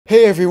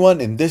Hey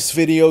everyone, in this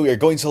video, you're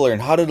going to learn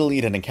how to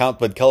delete an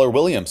account with Keller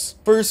Williams.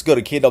 First, go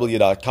to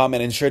kw.com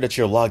and ensure that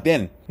you're logged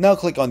in. Now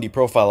click on the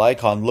profile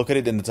icon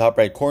located in the top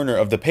right corner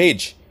of the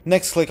page.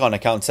 Next, click on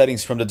account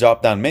settings from the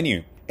drop-down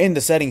menu. In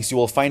the settings, you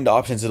will find the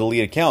option to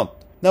delete account.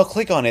 Now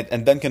click on it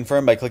and then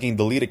confirm by clicking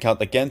delete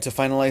account again to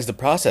finalize the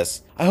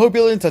process. I hope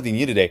you learned something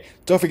new today.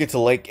 Don't forget to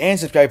like and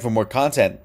subscribe for more content.